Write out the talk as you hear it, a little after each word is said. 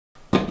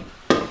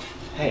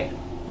Hey,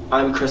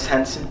 I'm Chris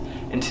Henson,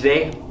 and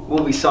today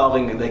we'll be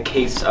solving the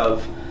case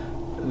of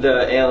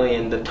the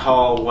alien, the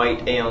tall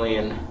white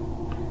alien,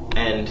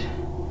 and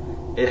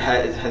it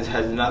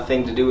has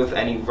nothing to do with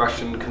any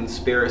Russian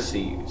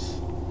conspiracies.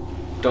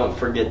 Don't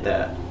forget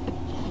that.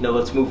 Now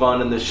let's move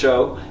on in the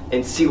show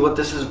and see what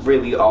this is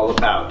really all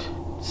about.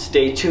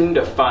 Stay tuned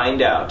to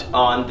find out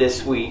on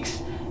this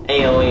week's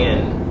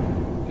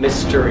Alien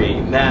Mystery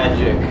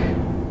Magic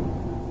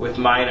with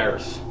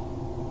Miners.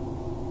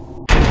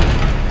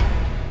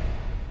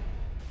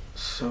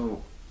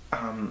 So,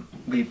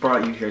 we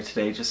brought you here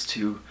today just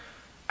to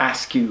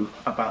ask you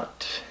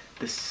about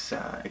this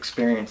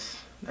experience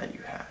that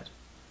you had.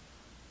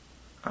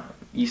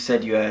 You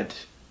said you had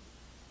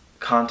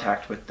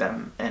contact with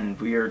them, and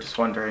we are just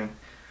wondering,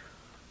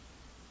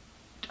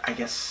 I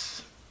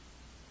guess,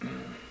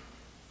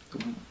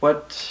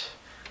 what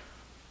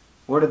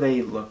do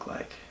they look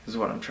like, is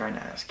what I'm trying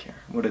to ask here.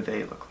 What do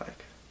they look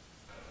like?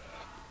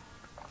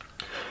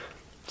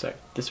 Sorry,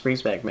 this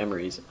brings back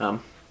memories.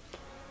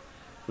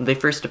 When they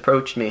first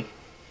approached me,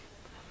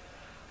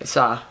 I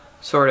saw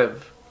sort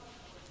of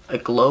a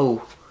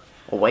glow,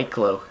 a white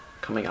glow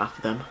coming off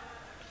of them.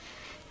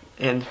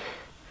 And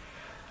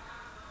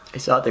I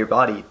saw their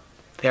body,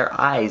 their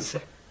eyes.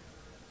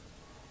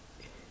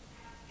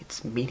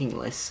 It's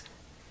meaningless.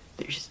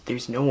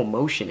 There's no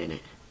emotion in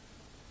it.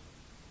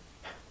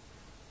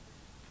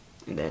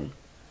 And then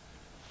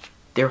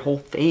their whole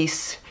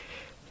face,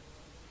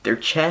 their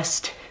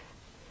chest,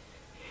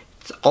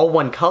 it's all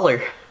one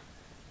color.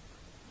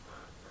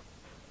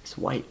 It's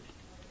white.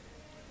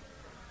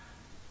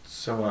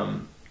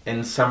 So,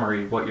 in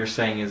summary, what you're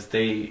saying is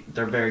they're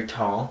very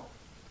tall.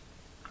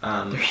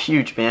 They're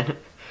huge, man.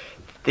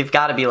 They've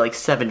got to be like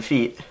 7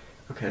 feet.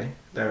 Okay,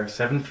 they're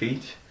 7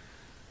 feet.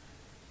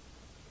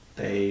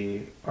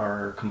 They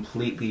are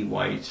completely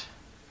white,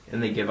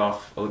 and they give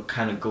off a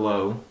kind of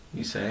glow,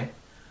 you say?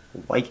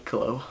 White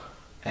glow.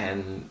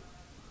 And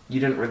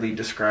you didn't really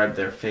describe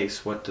their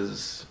face. What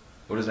does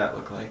that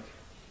look like?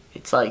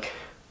 It's like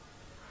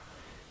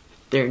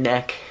their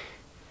neck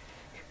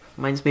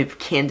reminds me of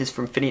Candace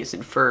from Phineas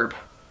and Ferb.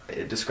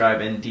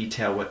 Describe in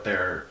detail what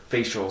their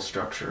facial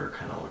structure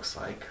kind of looks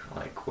like.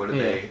 Like, what do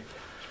they...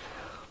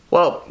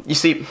 Well, you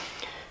see,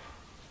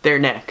 their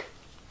neck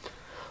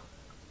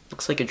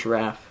looks like a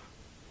giraffe.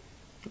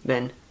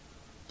 Then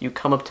you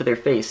come up to their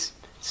face,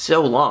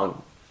 so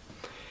long.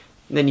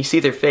 And then you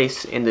see their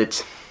face, and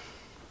it's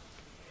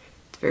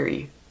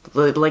very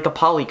like a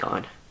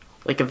polygon,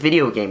 like a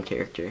video game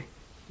character.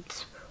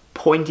 It's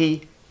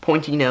pointy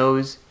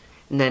nose,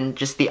 and then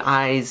just the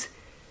eyes.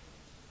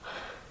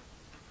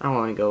 I don't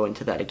want to go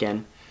into that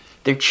again.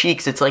 Their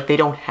cheeks, it's like they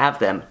don't have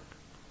them.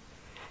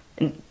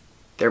 And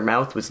their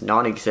mouth was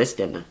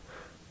non-existent.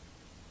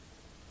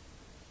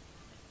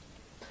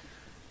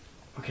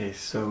 Okay,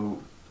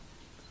 so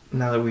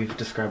now that we've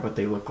described what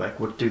they look like,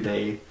 what do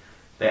they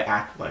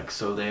act like?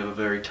 So they have a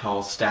very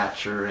tall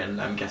stature, and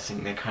I'm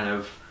guessing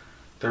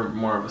they're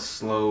more of a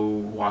slow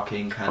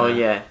walking kind of...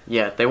 Oh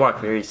yeah, they walk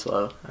very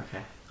slow.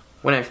 Okay.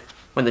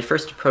 When they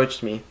first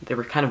approached me, they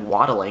were kind of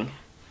waddling.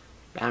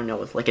 I don't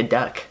know, like a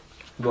duck.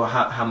 Well,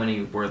 how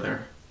many were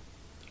there?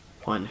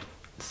 One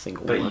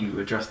single but one. But you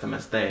addressed them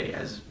as they,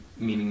 as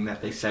meaning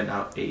that they sent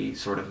out a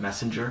sort of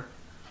messenger?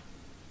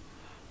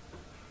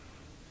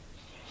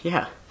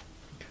 Yeah.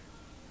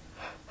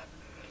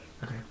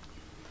 Okay.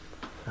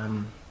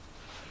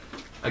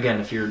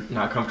 Again, if you're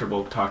not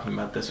comfortable talking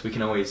about this, we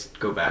can always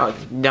go back.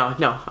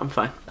 No, I'm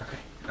fine. Okay.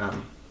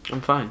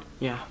 I'm fine,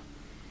 yeah.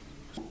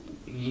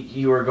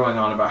 You were going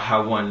on about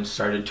how one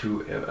started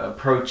to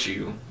approach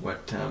you.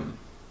 What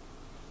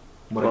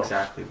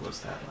exactly was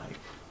that like?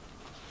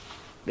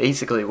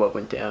 Basically what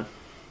went down.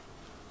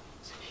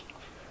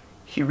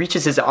 He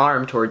reaches his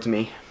arm towards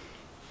me.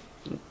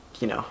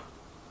 You know,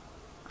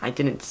 I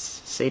didn't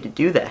say to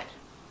do that.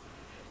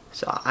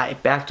 So I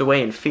backed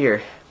away in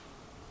fear.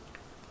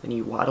 Then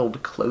he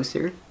waddled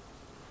closer,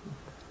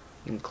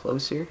 and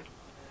closer,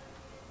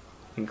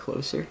 and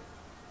closer.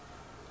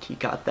 He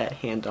got that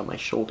hand on my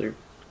shoulder.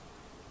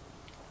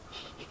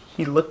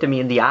 He looked at me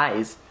in the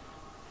eyes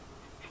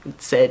and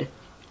said,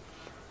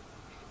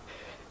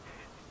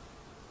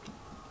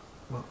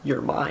 well,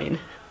 "You're mine."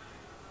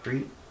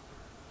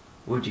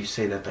 Would you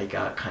say that they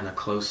got kind of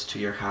close to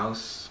your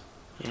house?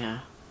 Yeah.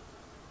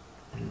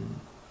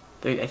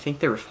 I think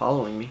they were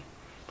following me.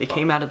 They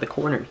came out of the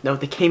corner. No,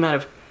 they came out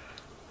of...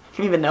 I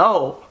don't even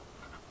know.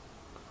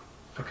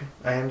 Okay,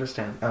 I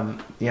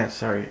understand. Yeah,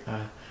 sorry.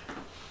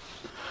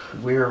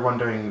 We were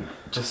wondering,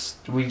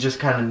 we just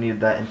kind of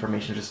needed that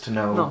information just to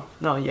know.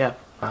 No, yeah.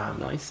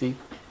 No, I see.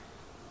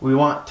 We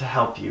want to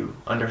help you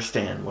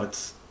understand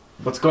what's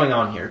going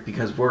on here,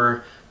 because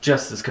we're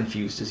just as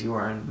confused as you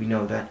are, and we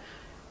know that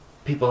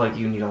people like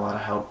you need a lot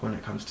of help when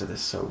it comes to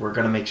this, so we're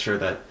going to make sure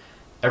that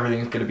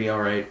everything's going to be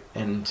alright,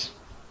 and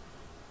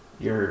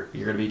you're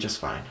going to be just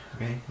fine,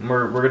 okay? And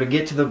we're going to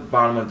get to the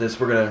bottom of this.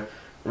 We're going to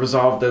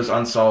resolve those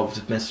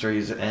unsolved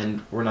mysteries,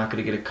 and we're not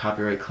going to get a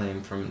copyright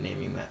claim from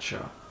naming that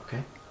show,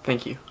 okay?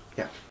 Thank you.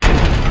 Yeah.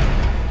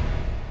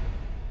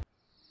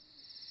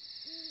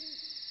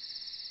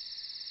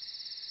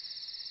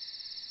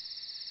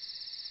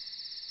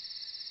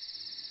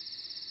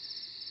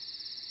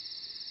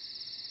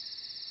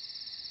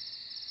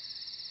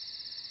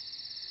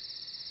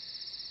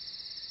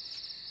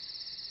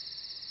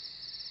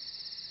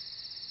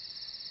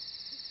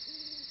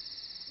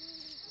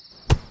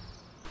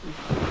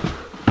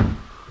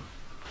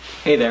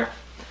 Hey there.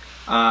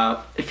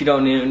 If you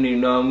don't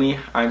know me,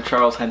 I'm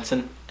Charles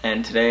Henson,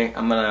 and today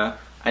I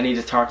need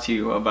to talk to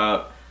you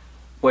about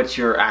what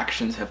your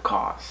actions have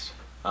caused.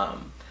 I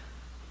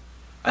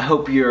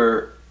hope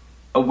you're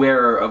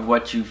aware of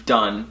what you've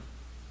done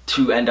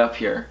to end up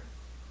here.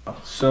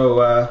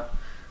 So,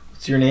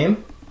 what's your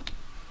name?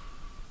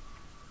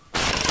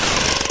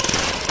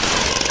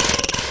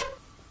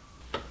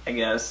 I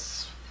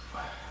guess,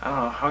 I don't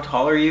know, how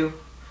tall are you?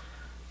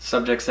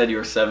 Subject said you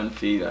were 7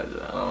 feet. I don't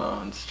know,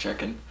 I'm just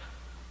checking.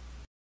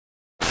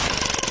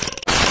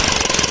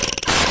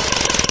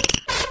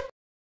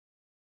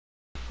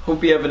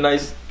 Hope you have a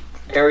nice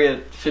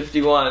Area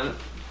 51.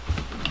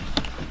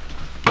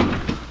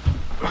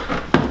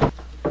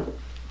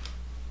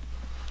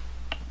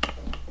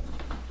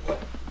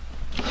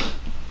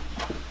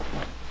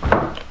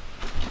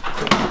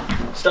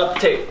 Stop the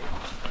tape.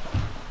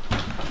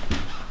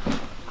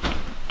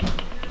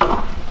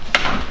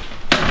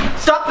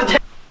 Stop the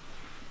tape!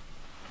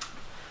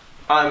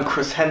 I'm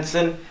Chris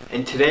Henson,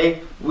 and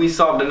today we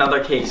solved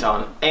another case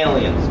on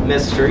aliens,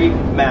 mystery,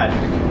 magic.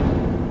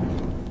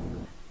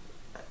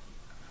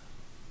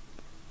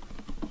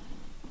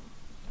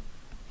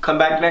 Come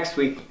back next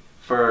week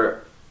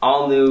for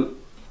all new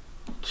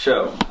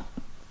show.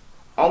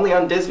 Only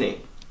on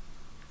Disney.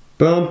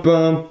 Bum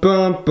bum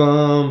bum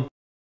bum.